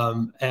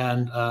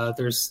 And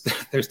there's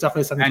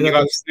definitely something. And you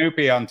got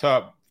Snoopy on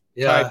top.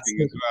 Yeah.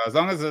 Typing as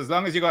well. As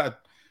long as you got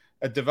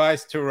a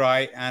device to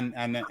write and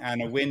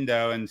a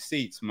window and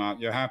seats, Mark,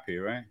 you're happy,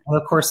 right? Well,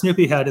 of course,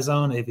 Snoopy had his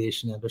own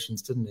aviation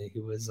ambitions, didn't he?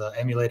 He was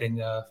emulating.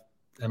 By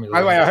the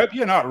way, I hope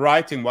you're not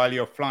writing while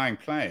you're flying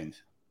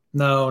planes.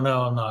 No,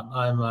 I'm not.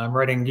 I'm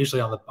writing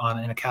usually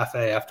in a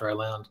cafe after I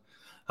land.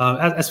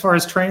 As far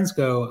as trains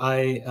go,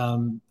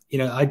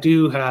 I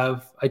do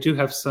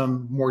have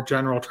some more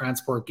general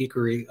transport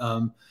geekery.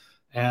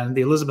 And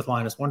the Elizabeth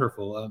line is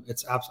wonderful.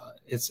 It's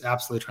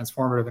absolutely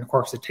transformative, and of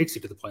course, it takes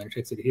you to the plane. It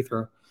takes you to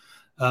Heathrow.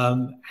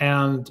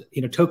 And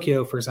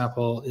Tokyo, for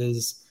example,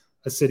 is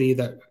a city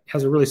that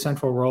has a really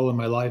central role in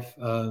my life.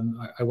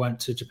 I went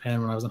to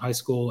Japan when I was in high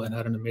school and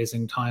had an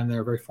amazing time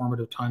there, a very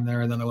formative time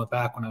there. And then I went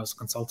back when I was a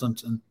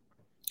consultant, and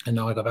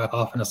now I go back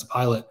often as a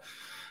pilot.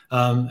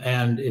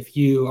 And if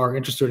you are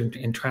interested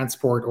in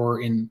transport,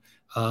 or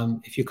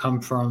if you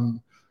come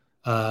from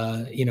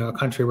a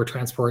country where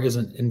transport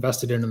isn't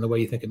invested in the way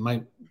you think it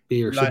might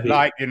be or should be.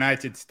 Like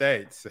United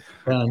States.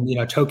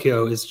 And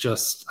Tokyo is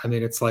just, I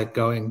mean, it's like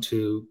going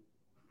to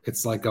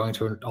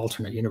an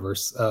alternate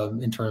universe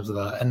in terms of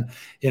that. And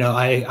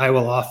I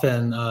will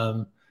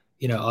often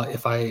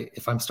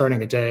if I'm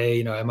starting a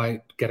day, I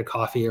might get a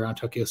coffee around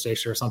Tokyo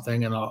Station or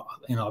something, and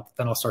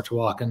I'll start to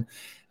walk, and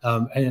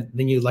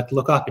then you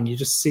look up and you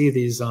just see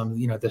these the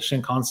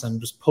Shinkansen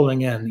just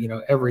pulling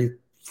in every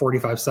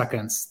 45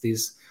 seconds,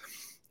 these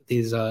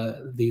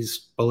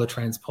bullet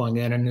trains pulling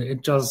in, and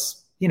it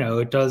does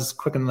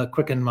quicken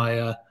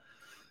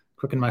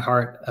my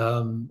heart.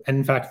 And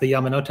in fact, the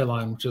Yamanote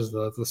line, which is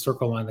the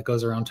circle line that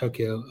goes around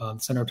Tokyo,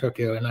 center of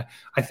Tokyo, and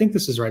I think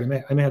this is right.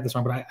 I may have this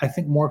wrong, but I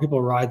think more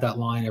people ride that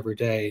line every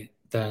day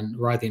than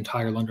ride the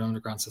entire London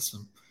Underground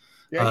system.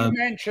 Yeah, you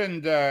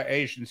mentioned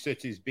Asian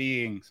cities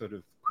being sort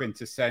of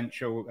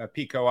quintessential.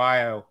 Pico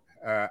Aya,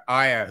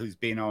 who's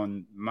been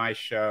on my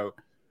show,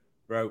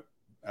 wrote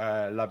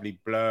a lovely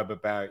blurb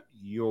about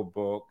your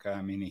book.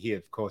 I mean, he,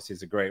 of course,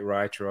 is a great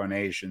writer on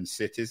Asian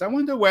cities. I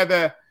wonder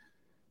whether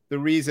the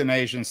reason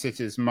Asian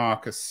cities,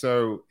 Mark, are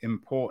so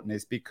important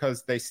is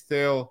because they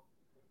still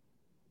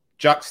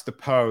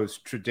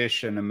juxtapose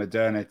tradition and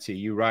modernity.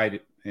 You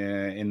write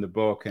in the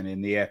book and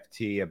in the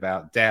FT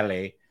about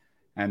Delhi,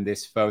 and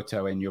this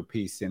photo in your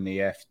piece in the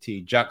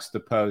FT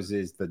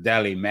juxtaposes the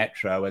Delhi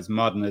metro, as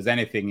modern as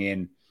anything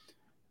in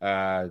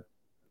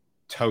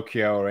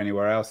Tokyo or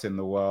anywhere else in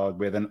the world,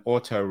 with an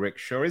auto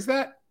rickshaw. Is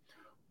that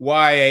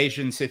why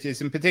Asian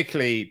cities, and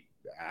particularly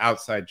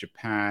outside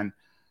Japan,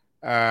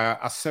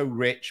 are so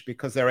rich,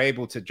 because they're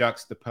able to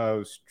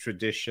juxtapose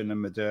tradition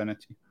and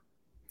modernity?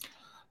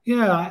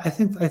 Yeah, I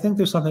think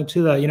there's something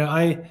to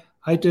that.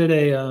 I did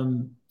a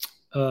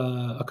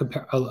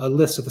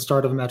list at the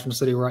start of Imagine a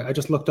City where I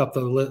just looked up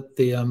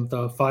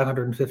the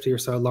 550 or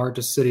so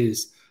largest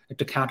cities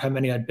to count how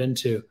many I'd been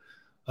to,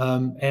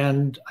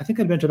 and I think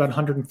I'd been to about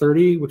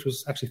 130, which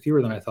was actually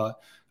fewer than I thought.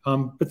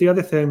 But the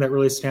other thing that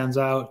really stands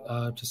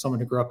out to someone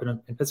who grew up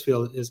in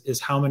Pittsfield is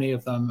how many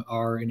of them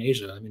are in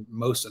Asia. I mean,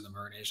 most of them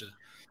are in Asia.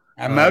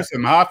 And most of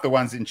them, half the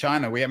ones in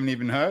China, we haven't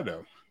even heard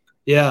of.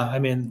 Yeah, I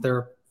mean,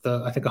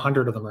 I think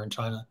 100 of them are in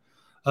China.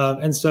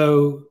 And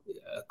so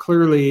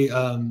clearly,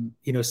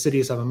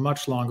 cities have a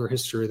much longer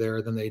history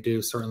there than they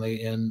do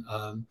certainly in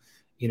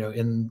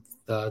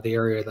the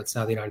area that's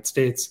now the United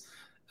States.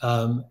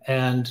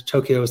 And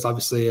Tokyo is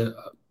obviously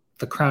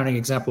the crowning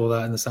example of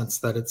that, in the sense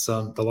that it's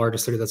the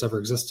largest city that's ever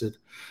existed.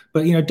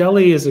 But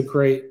Delhi is a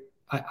great.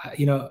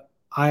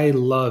 I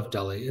love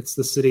Delhi. It's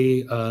the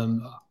city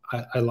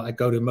I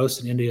go to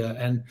most in India,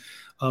 and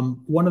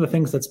one of the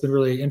things that's been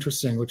really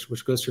interesting,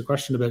 which goes to your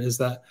question a bit, is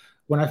that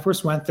when I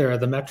first went there,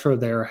 the metro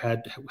there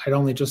had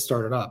only just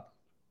started up,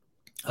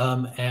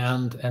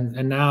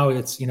 and now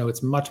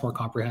it's much more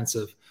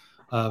comprehensive,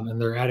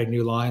 and they're adding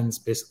new lines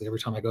basically every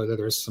time I go there.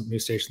 There's some new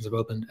stations have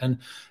opened,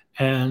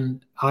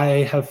 and I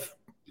have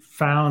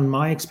found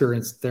my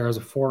experience there as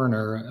a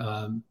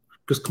foreigner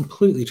just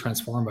completely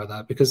transformed by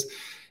that, because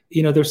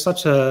there's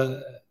such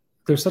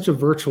a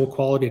virtual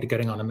quality to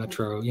getting on a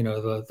metro.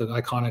 The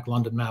iconic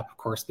London map, of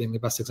course, being the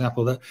best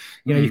example, that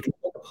you can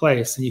pick a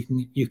place and you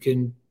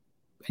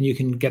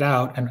can get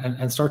out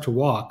and start to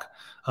walk,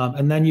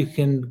 and then you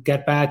can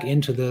get back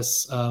into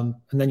this, and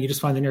then you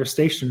just find the nearest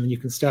station and you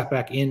can step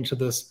back into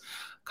this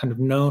kind of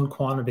known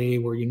quantity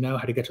where you know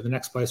how to get to the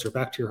next place or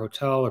back to your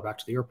hotel or back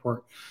to the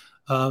airport.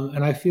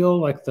 And I feel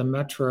like the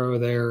metro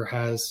there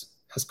has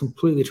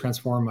completely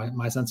transformed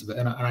my sense of it,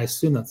 and I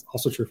assume that's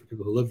also true for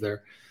people who live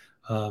there.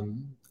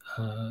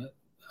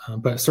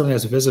 But certainly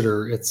as a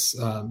visitor, it's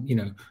a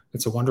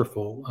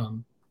wonderful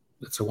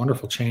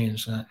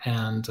change,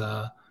 and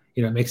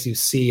it makes you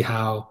see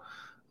how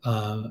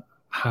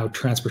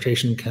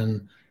transportation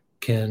can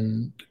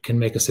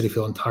make a city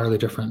feel entirely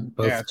different.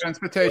 Yeah,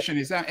 transportation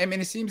is that. I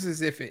mean, it seems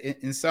as if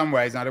in some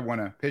ways, I don't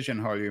want to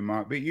pigeonhole you,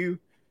 Mark, but you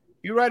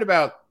write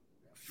about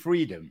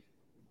freedom,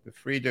 the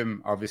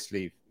freedom,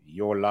 obviously,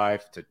 your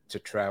life to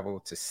travel,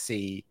 to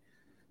see,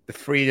 the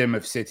freedom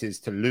of cities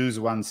to lose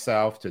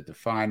oneself, to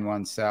define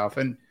oneself.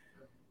 And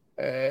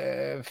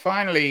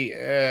finally,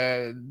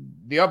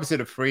 the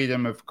opposite of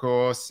freedom, of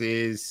course,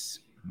 is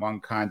one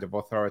kind of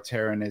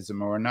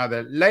authoritarianism or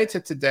another. Later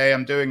today,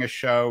 I'm doing a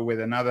show with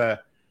another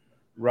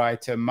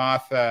writer,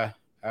 Martha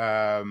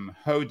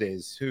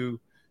Hodes, who's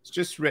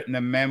just written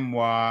a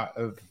memoir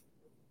of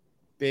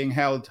being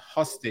held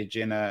hostage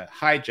in a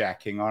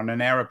hijacking on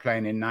an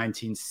aeroplane in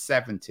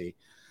 1970.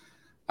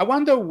 I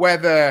wonder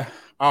whether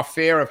our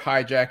fear of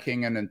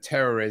hijacking and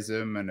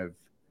terrorism and of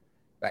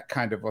that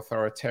kind of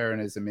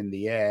authoritarianism in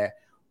the air,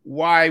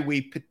 why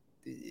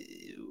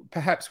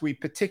perhaps we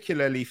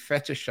particularly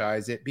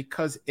fetishize it,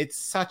 because it's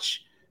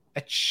such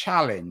a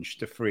challenge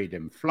to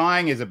freedom.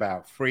 Flying is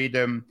about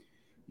freedom.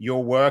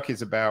 Your work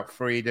is about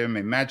freedom.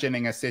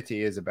 Imagining a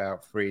city is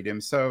about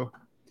freedom. So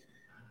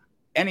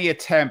any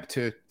attempt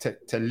to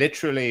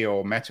literally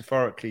or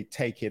metaphorically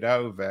take it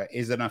over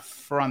is an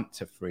affront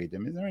to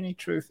freedom. Is there any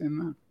truth in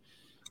that?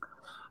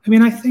 I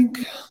mean, I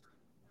think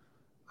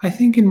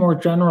in more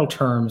general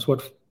terms,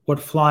 what what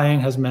flying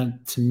has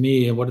meant to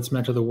me and what it's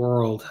meant to the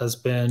world has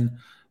been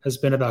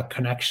about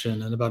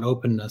connection and about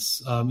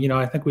openness.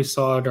 I think we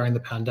saw during the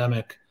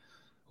pandemic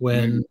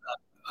when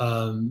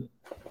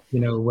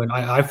when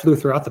I flew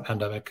throughout the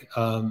pandemic,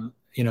 and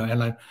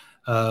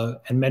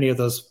many of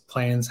those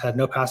planes had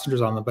no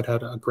passengers on them, but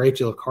had a great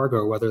deal of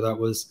cargo, whether that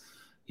was,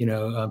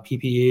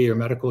 PPE or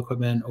medical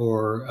equipment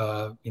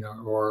or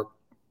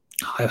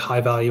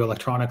high value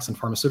electronics and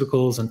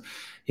pharmaceuticals. And,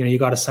 you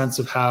got a sense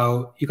of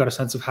how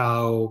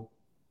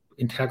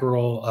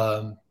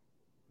integral,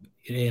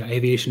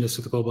 aviation is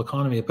to the global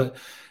economy. But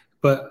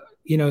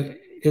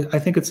I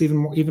think it's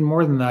even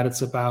more than that.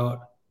 It's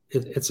about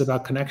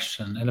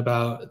connection and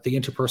about the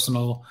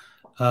interpersonal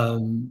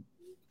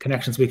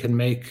connections we can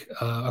make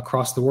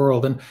across the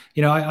world. And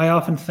I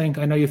often think,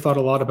 I know you thought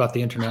a lot about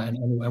the internet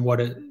and what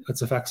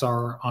its effects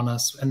are on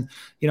us. And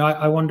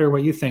I wonder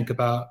what you think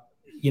about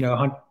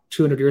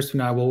 200 years from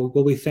now.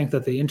 Will we think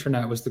that the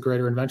internet was the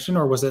greater invention,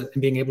 or was it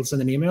being able to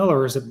send an email,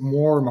 or is it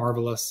more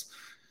marvelous?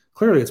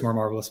 Clearly, it's more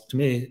marvelous to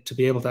me to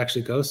be able to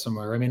actually go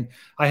somewhere. I mean,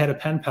 I had a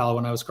pen pal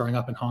when I was growing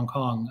up in Hong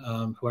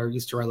Kong, who I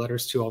used to write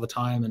letters to all the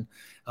time. And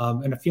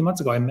a few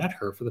months ago, I met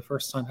her for the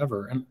first time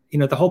ever. And,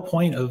 the whole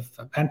point of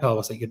a pen pal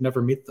was that you'd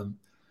never meet them.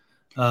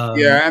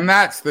 And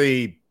that's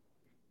the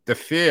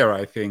fear,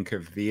 I think,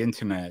 of the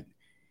internet,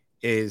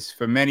 is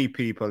for many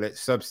people, it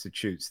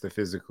substitutes the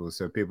physical.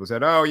 So people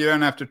said, oh, you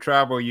don't have to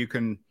travel. You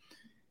can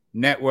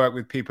network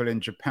with people in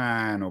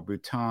Japan or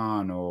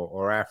Bhutan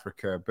or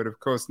Africa. But of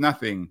course,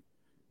 nothing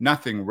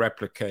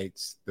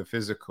replicates the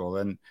physical.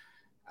 And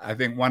I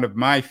think one of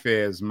my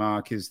fears,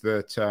 Mark, is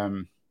that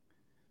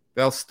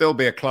there'll still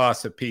be a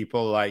class of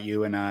people like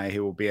you and I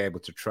who will be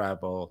able to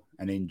travel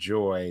and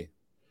enjoy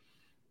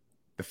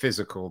the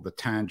physical, the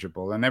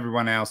tangible, and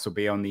everyone else will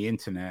be on the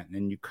internet.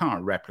 And you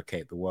can't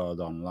replicate the world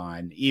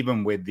online,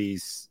 even with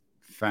these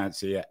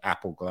fancy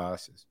Apple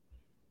glasses.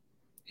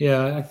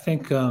 Yeah, I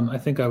think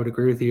I would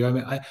agree with you. I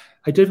mean,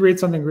 I did read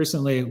something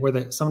recently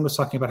where someone was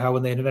talking about how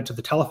when they invented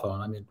the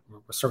telephone, I mean,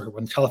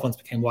 when telephones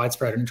became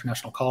widespread and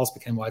international calls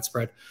became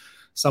widespread,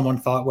 someone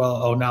thought,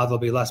 well, now there'll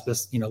be less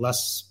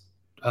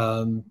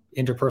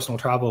interpersonal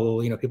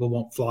travel. People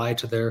won't fly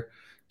to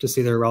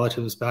see their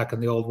relatives back in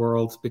the old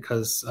world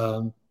because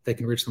they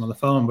can reach them on the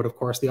phone. But of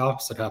course, the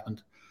opposite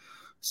happened.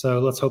 So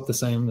let's hope the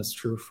same is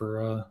true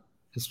for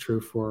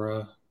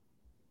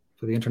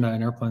the internet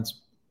and airplanes.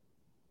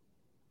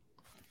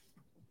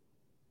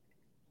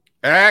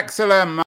 Excellent.